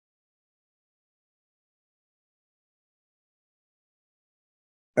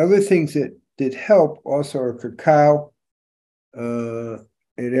other things that help also are cacao.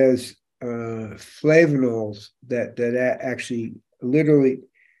 It has flavonols that actually literally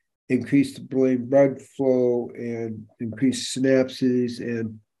increase the brain blood flow and increase synapses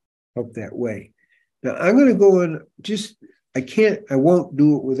and help that way. Now I'm going to go in I won't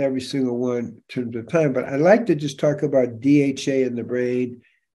do it with every single one in terms of time, but I'd like to just talk about DHA in the brain.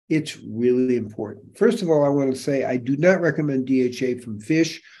 It's really important. First of all, I want to say I do not recommend DHA from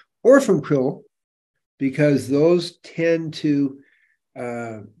fish or from krill because those tend to,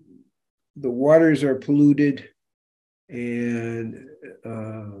 the waters are polluted, and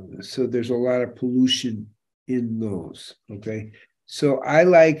so there's a lot of pollution in those, okay? So I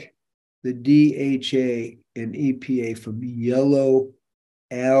like the DHA and EPA from yellow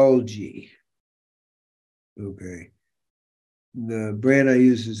algae, okay? The brand I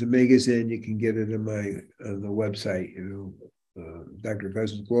use is Veganism. You can get it on the website, Dr.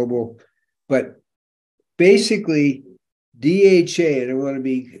 Cousens Global. But basically, DHA, and I'm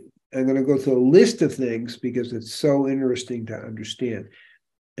going to go through a list of things because it's so interesting to understand.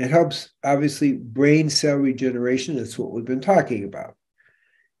 It helps, obviously, brain cell regeneration. That's what we've been talking about.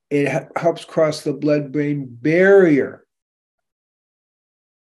 It helps cross the blood-brain barrier,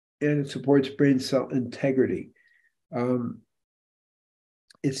 and it supports brain cell integrity.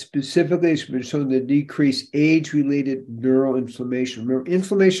 It specifically has been shown to decrease age-related neural inflammation. Remember,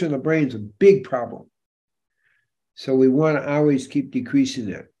 inflammation in the brain is a big problem. So we want to always keep decreasing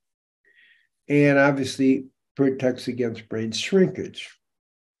it. And obviously protects against brain shrinkage.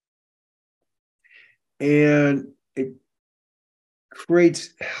 And it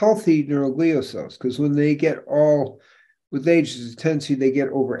creates healthy neuroglial cells, because when they get with age, there's a tendency they get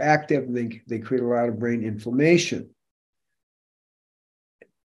overactive and they create a lot of brain inflammation.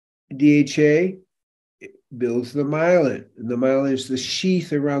 DHA builds the myelin, and the myelin is the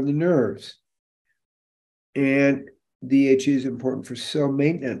sheath around the nerves. And DHA is important for cell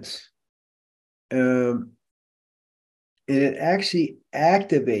maintenance. And it actually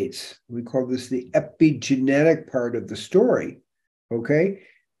activates, we call this the epigenetic part of the story, okay?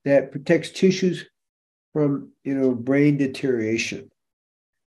 That protects tissues from, brain deterioration,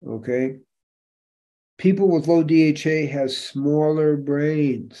 okay? People with low DHA have smaller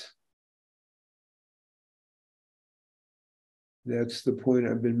brains. That's the point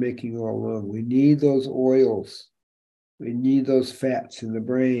I've been making all along. We need those oils. We need those fats in the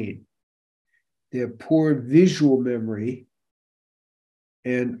brain. They have poor visual memory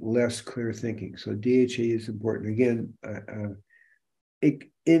and less clear thinking. So DHA is important. Again, it,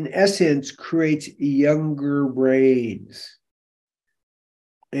 in essence, creates younger brains.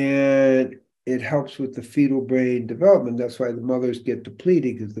 And it helps with the fetal brain development. That's why the mothers get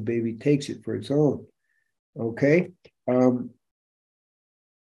depleted, because the baby takes it for its own. Okay?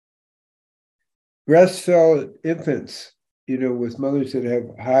 Breastfed infants, with mothers that have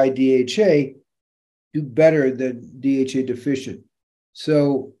high DHA, do better than DHA deficient.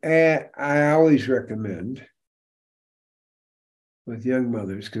 So I always recommend with young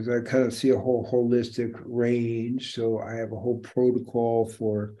mothers, because I kind of see a whole holistic range. So I have a whole protocol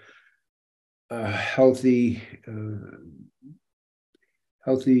for healthy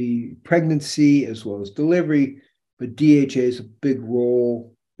pregnancy as well as delivery. But DHA is a big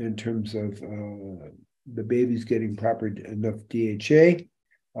role in terms of the baby's getting proper enough DHA.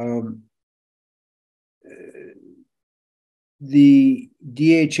 The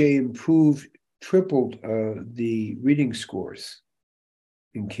DHA tripled the reading scores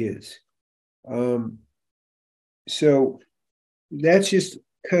in kids. So that's just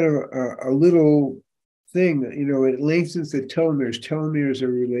kind of a little thing. It lengthens the telomeres. Telomeres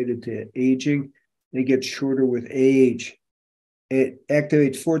are related to aging. They get shorter with age. It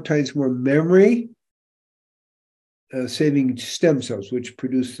activates 4 times more memory, saving stem cells, which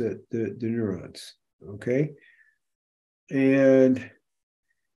produce the neurons. Okay. And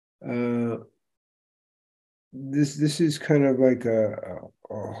this is kind of like a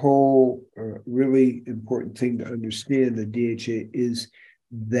whole really important thing to understand. The DHA is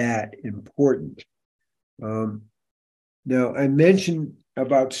that important. Now, I mentioned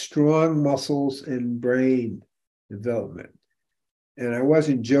about strong muscles and brain development. And I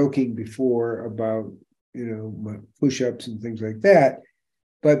wasn't joking before about, my push-ups and things like that.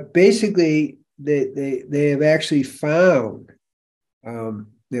 But basically, they have actually found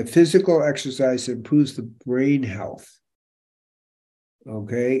that physical exercise improves the brain health.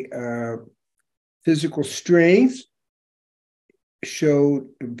 Okay. Physical strength showed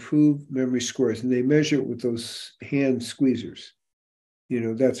improved memory scores, and they measure it with those hand squeezers.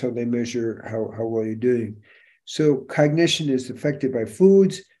 That's how they measure how well you're doing. So cognition is affected by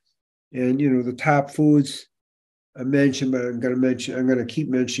foods, and the top foods I mentioned, but I'm going to keep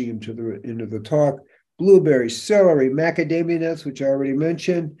mentioning them to the end of the talk. Blueberries, celery, macadamia nuts, which I already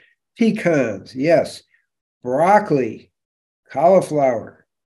mentioned, pecans, yes, broccoli, cauliflower.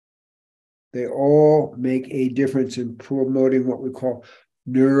 They all make a difference in promoting what we call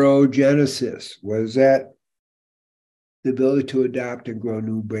neurogenesis. What is that? The ability to adopt and grow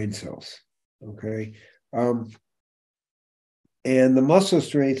new brain cells. Okay. And the muscle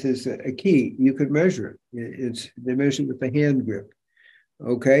strength is a key. You could measure it. They measure it with the hand grip.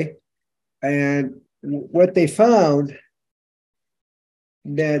 Okay. And what they found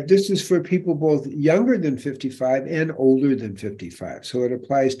that this is for people both younger than 55 and older than 55. So it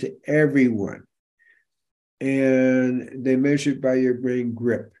applies to everyone. And they measured by your brain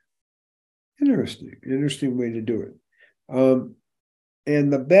grip. Interesting way to do it.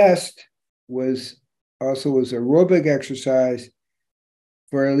 And the best was aerobic exercise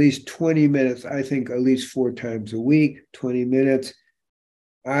for at least 20 minutes. I think at least 4 times a week, 20 minutes.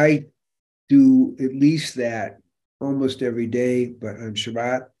 I do at least that almost every day, but on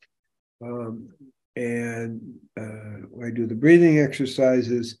Shabbat. I do the breathing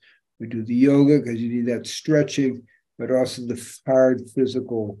exercises. We do the yoga because you need that stretching, but also the hard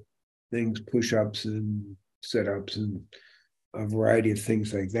physical things, push-ups and sit-ups and a variety of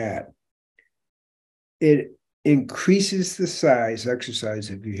things like that. It increases the exercise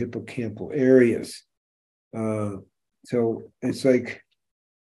of your hippocampal areas. So it's like,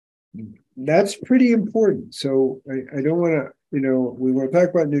 that's pretty important. So I don't want to, we want to talk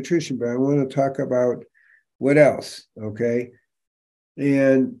about nutrition, but I want to talk about what else, okay?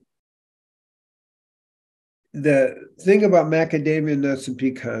 And the thing about macadamia nuts and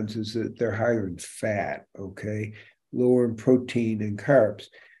pecans is that they're higher in fat, okay? Lower in protein and carbs.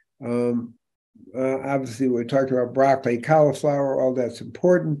 Obviously, we talked about broccoli, cauliflower, all that's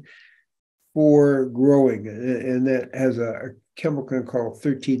important for growing. And that has a chemical called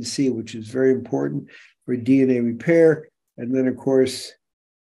 13C, which is very important for DNA repair. And then, of course,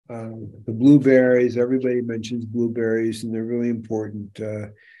 the blueberries. Everybody mentions blueberries, and they're really important.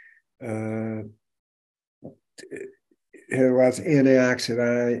 It has lots of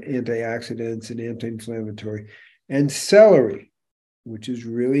antioxidants and anti-inflammatory. And celery, which is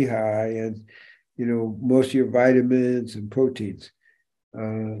really high, and most of your vitamins and proteins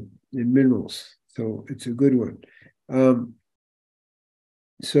and minerals. So it's a good one.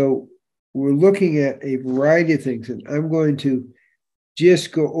 So we're looking at a variety of things, and I'm going to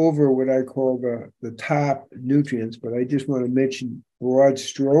just go over what I call the top nutrients, but I just want to mention broad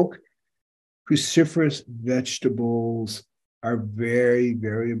stroke. Cruciferous vegetables are very,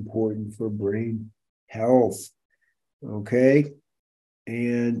 very important for brain health, okay?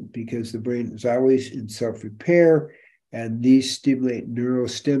 And because the brain is always in self-repair, and these stimulate neural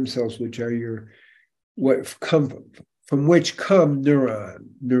stem cells, which are from which come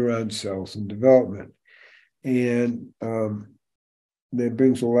neuron cells in development. And that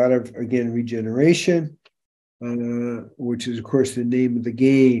brings a lot of, again, regeneration, which is, of course, the name of the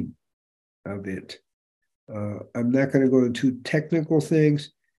game of it. I'm not going to go into technical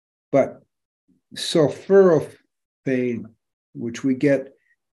things, but sulforaphane, which we get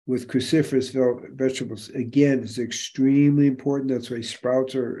with cruciferous vegetables, again, is extremely important. That's why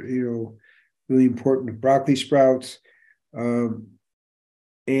sprouts are, really important. Broccoli sprouts, and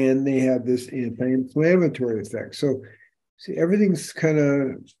they have this anti-inflammatory effect. So, see, everything's kind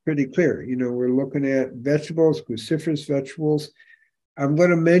of pretty clear. We're looking at vegetables, cruciferous vegetables. I'm going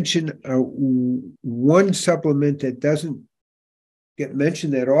to mention one supplement that doesn't get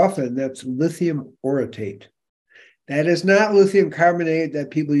mentioned that often. That's lithium orotate. That is not lithium carbonate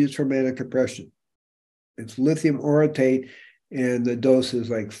that people use for manic depression. It's lithium orotate, and the dose is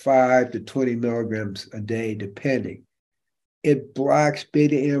like 5 to 20 milligrams a day, depending. It blocks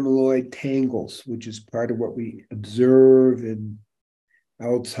beta amyloid tangles, which is part of what we observe in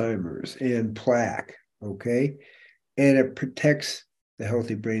Alzheimer's and plaque, okay? And it protects the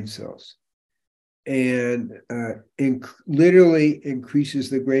healthy brain cells. And literally increases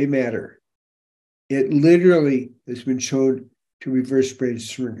the gray matter. It literally has been shown to reverse brain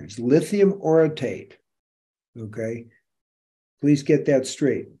shrinkage. Lithium orotate, okay? Please get that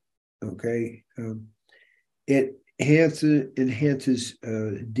straight, okay? It enhances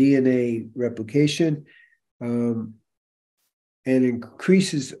DNA replication and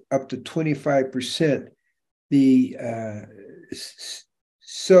increases up to 25% the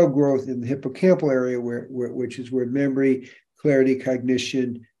cell growth in the hippocampal area, which is where memory, clarity,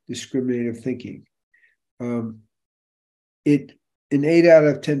 cognition, discriminative thinking. It in 8 out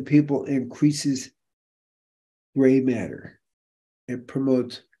of 10 people increases gray matter. It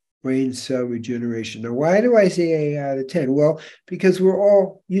promotes brain cell regeneration. Now, why do I say 8 out of 10? Well, because we're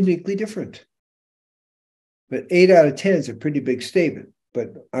all uniquely different. But 8 out of 10 is a pretty big statement.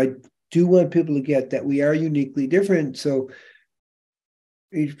 But I do want people to get that we are uniquely different. So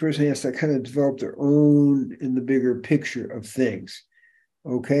each person has to kind of develop their own in the bigger picture of things.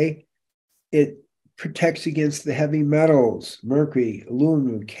 Okay? It protects against the heavy metals, mercury,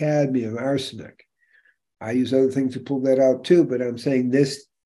 aluminum, cadmium, arsenic. I use other things to pull that out too, but I'm saying this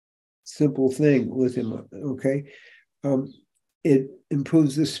simple thing, lithium, okay? It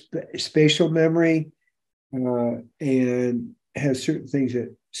improves the spatial memory and has certain things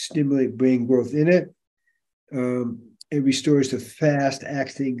that stimulate brain growth in it. It restores the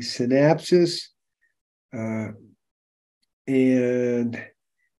fast-acting synapses and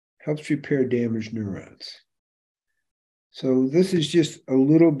helps repair damaged neurons. So this is just a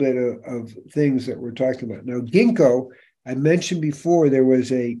little bit of things that we're talking about. Now, Ginko, I mentioned before, there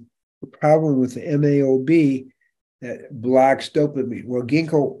was a problem with the MAOB that blocks dopamine. Well,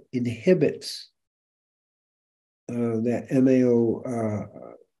 Ginko inhibits that MAO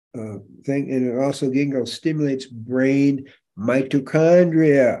thing, and it also, Ginko stimulates brain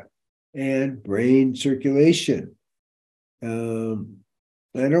mitochondria and brain circulation.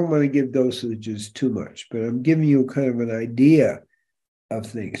 I don't want to give dosages too much, but I'm giving you kind of an idea of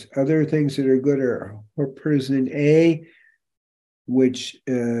things. Other things that are good are huperzine A, which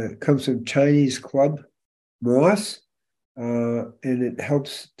comes from Chinese club moss, and it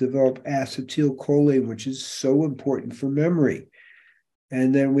helps develop acetylcholine, which is so important for memory.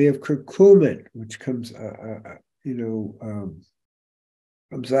 And then we have curcumin, which comes, comes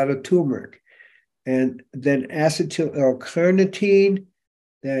out of turmeric. And then acetyl L-carnitine,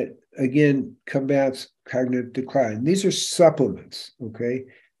 that again combats cognitive decline. These are supplements, okay?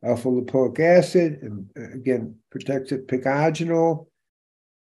 Alpha-lipoic acid, and again, protects it. Pycogenol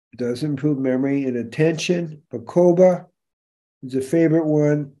does improve memory and attention. Bacopa is a favorite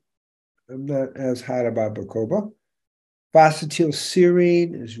one. I'm not as hot about Bacopa.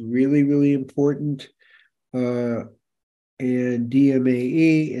 Phosphatidylserine is really, really important. And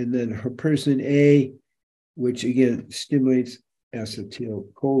DMAE, and then huperzine A, which again stimulates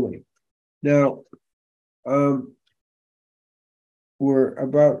acetylcholine. Now, we're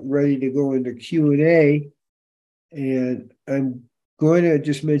about ready to go into Q&A, and I'm going to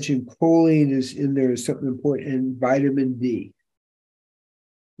just mention choline is in there as something important, and vitamin D.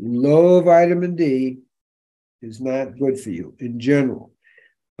 Low vitamin D is not good for you in general,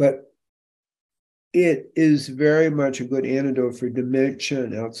 but it is very much a good antidote for dementia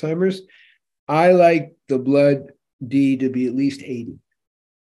and Alzheimer's. I like the blood D to be at least 80.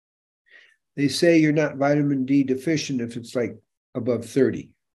 They say you're not vitamin D deficient if it's like above 30,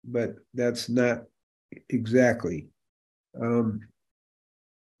 but that's not exactly.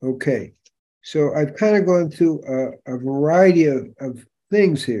 Okay, so I've kind of gone through a variety of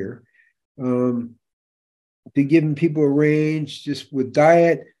things here to giving people a range just with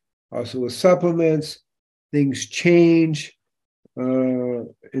diet, also with supplements. Things change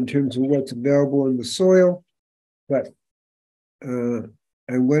in terms of what's available in the soil. But I'm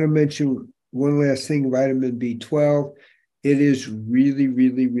going to mention one last thing, vitamin B12. It is really,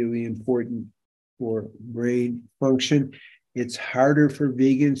 really, really important for brain function. It's harder for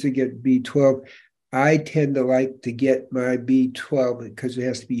vegans to get B12. I tend to like to get my B12 because it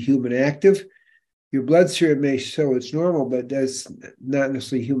has to be human active. Your blood serum may show it's normal, but that's not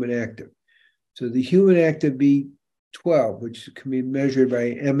necessarily human active. So the human active B12, which can be measured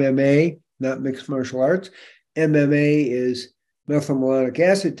by MMA, not mixed martial arts. MMA is methylmalonic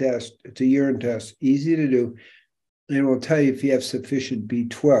acid test. It's a urine test, easy to do, and it will tell you if you have sufficient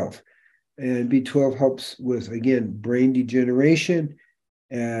B12. And B12 helps with, again, brain degeneration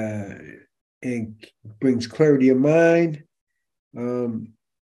and brings clarity of mind and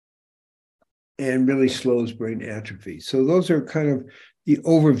really slows brain atrophy. So those are kind of the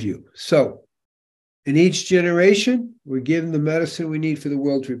overview. So in each generation, we're given the medicine we need for the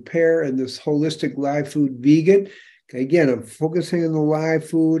world's repair, and this holistic live food vegan. Again, I'm focusing on the live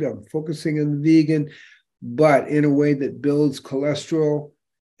food, I'm focusing on the vegan, but in a way that builds cholesterol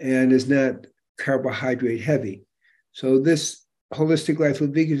and is not carbohydrate heavy. So this holistic life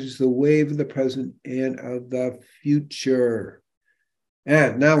food vegan is the wave of the present and of the future.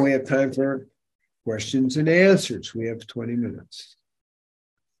 And now we have time for questions and answers. We have 20 minutes.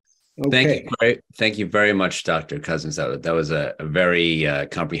 Okay. Thank you very much, Dr. Cousens. That was a very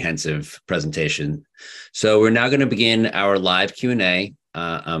comprehensive presentation. So we're now going to begin our live Q&A.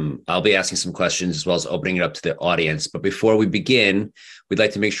 I'll be asking some questions as well as opening it up to the audience. But before we begin, we'd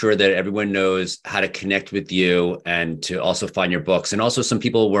like to make sure that everyone knows how to connect with you and to also find your books. And also some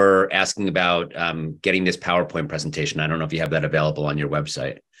people were asking about getting this PowerPoint presentation. I don't know if you have that available on your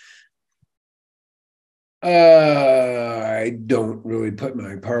website. I don't really put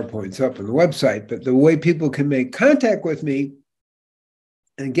my PowerPoints up on the website, but the way people can make contact with me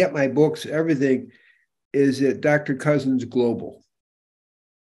and get my books, everything, is at Dr. Cousens Global.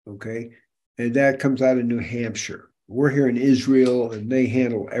 Okay. And that comes out of New Hampshire. We're here in Israel and they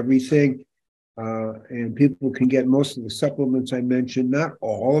handle everything. And people can get most of the supplements I mentioned, not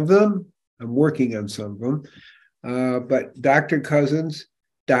all of them. I'm working on some of them. But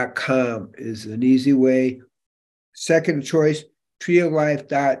drcousens.com is an easy way. Second choice,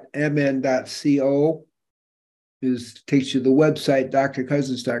 treeoflife.mn.co takes you to the website.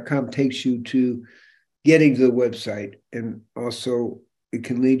 drcousens.com takes you to getting to the website. And also it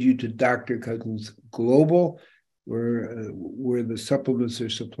can lead you to Dr. Cousens Global, where the supplements are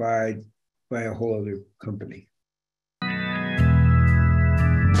supplied by a whole other company.